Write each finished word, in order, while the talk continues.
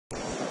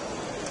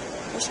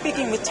We're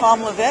speaking with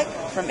Tom Levesque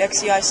from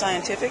XEI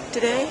Scientific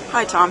today.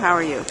 Hi Tom, how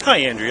are you? Hi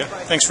Andrea,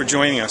 thanks for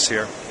joining us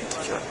here.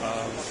 Sure.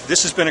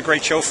 This has been a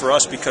great show for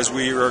us because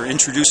we are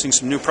introducing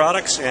some new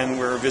products and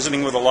we're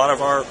visiting with a lot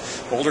of our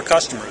older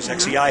customers.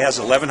 XEI has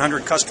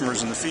 1,100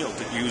 customers in the field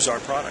that use our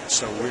products.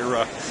 So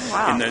we're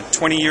in the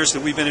 20 years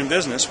that we've been in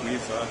business,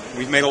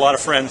 we've made a lot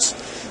of friends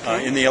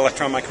in the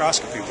electron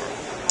microscopy world.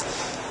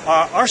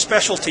 Our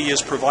specialty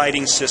is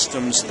providing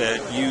systems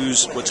that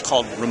use what's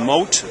called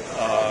remote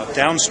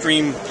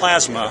downstream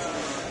plasma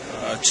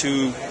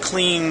to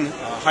clean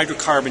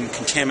hydrocarbon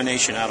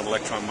contamination out of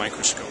electron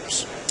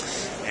microscopes.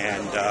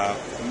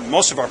 And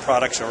most of our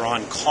products are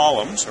on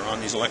columns, or on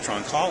these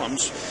electron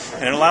columns,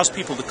 and it allows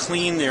people to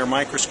clean their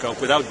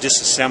microscope without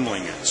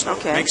disassembling it. So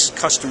it makes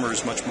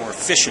customers much more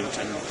efficient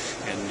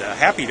and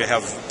happy to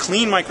have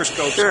clean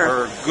microscopes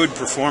or good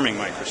performing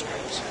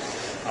microscopes.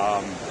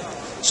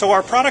 So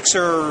our products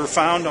are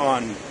found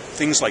on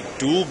things like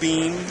dual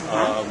beam,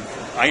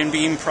 ion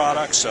beam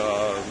products,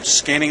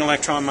 scanning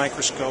electron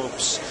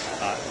microscopes,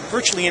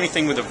 virtually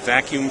anything with a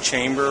vacuum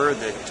chamber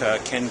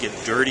that can get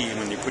dirty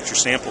when you put your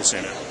samples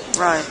in it.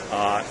 Right.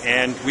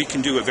 And we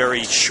can do a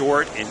very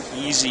short and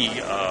easy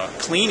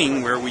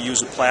cleaning where we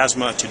use a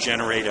plasma to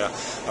generate a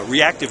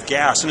reactive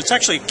gas. And it's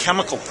actually a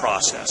chemical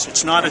process.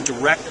 It's not a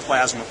direct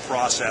plasma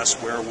process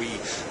where we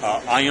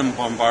ion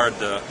bombard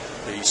the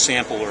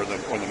sample or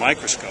the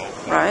microscope.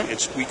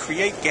 We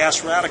create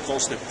gas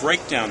radicals that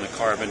break down the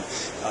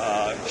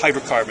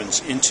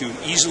hydrocarbons into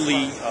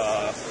easily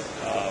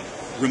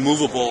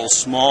removable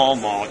small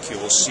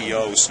molecules,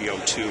 CO,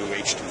 CO2,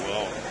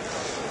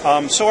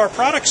 H2O. So our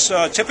products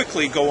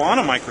typically go on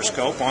a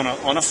microscope,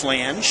 on a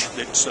flange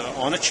that's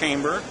on a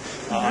chamber,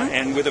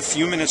 and with a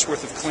few minutes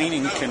worth of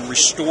cleaning can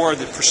restore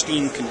the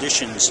pristine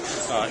conditions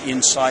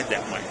inside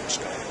that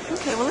microscope.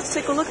 Okay, well let's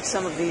take a look at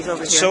some of these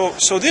over here.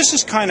 So this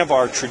is kind of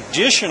our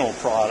traditional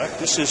product.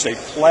 This is a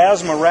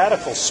plasma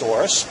radical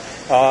source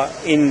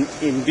in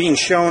being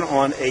shown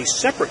on a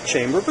separate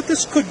chamber, but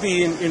this could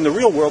be, in the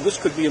real world, this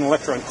could be an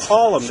electron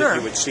column that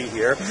you would see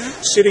here,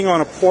 sitting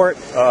on a port,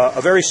 a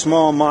very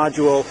small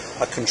module,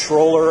 a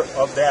controller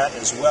of that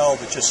as well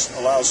that just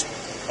allows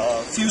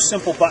a few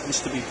simple buttons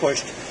to be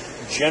pushed,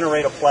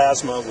 generate a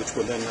plasma, which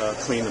will then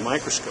clean the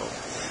microscope.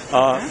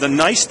 The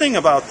nice thing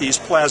about these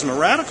plasma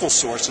radical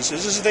sources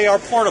is they are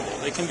portable.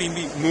 They can be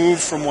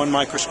moved from one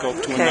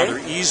microscope to another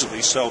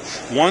easily, so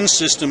one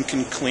system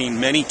can clean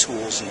many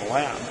tools in the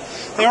lab.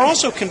 They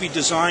also can be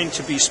designed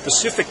to be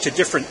specific to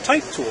different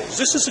type tools.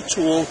 This is a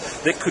tool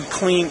that could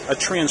clean a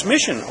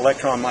transmission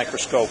electron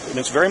microscope, and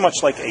it's very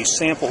much like a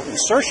sample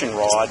insertion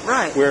rod,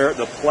 where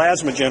the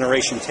plasma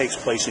generation takes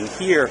place in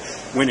here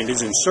when it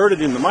is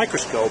inserted in the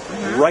microscope,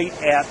 right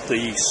at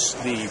the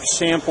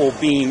sample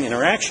beam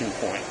interaction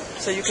point.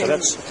 So you can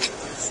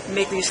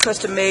make these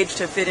custom made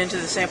to fit into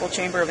the sample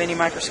chamber of any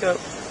microscope?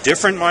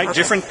 Different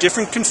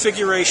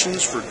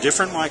configurations for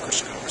different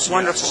microscopes.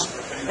 Wonderful.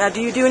 Yes. Now,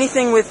 do you do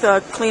anything with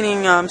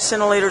cleaning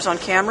scintillators on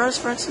cameras,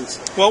 for instance?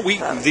 Well,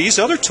 these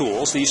other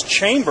tools, these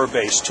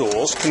chamber-based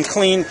tools, can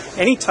clean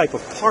any type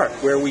of part,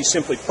 where we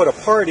simply put a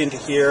part into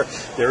here.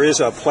 There is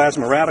a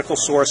plasma radical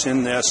source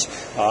in this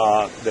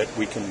that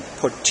we can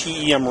put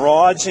TEM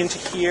rods into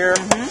here.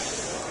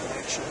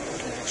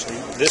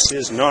 This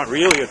is not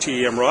really a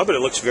TEM rod, but it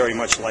looks very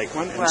much like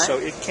one, and so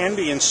it can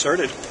be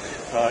inserted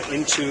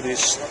into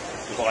this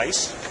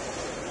device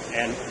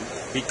and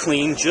be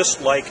cleaned just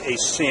like a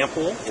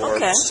sample or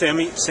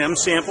SEM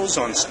samples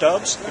on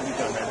stubs. It can be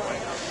done that way.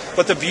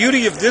 But the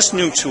beauty of this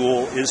new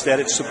tool is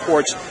that it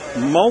supports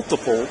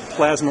multiple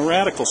plasma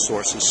radical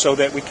sources, so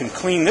that we can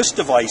clean this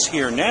device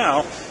here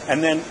now,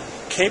 and then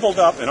cabled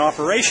up and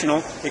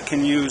operational, it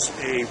can use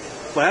a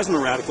plasma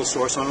radical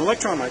source on an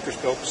electron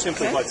microscope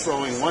simply by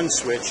throwing one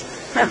switch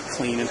and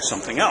cleaning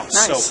something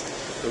else.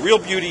 So the real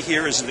beauty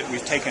here is that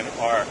we've taken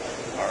our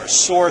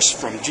source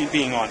from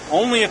being on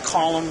only a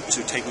column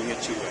to taking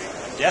it to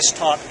a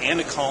desktop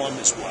and a column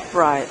as well.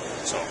 Right.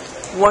 So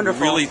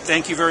wonderful. Really,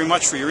 thank you very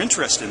much for your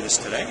interest in this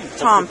today.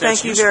 Tom,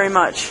 thank you very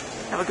much.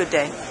 Have a good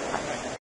day.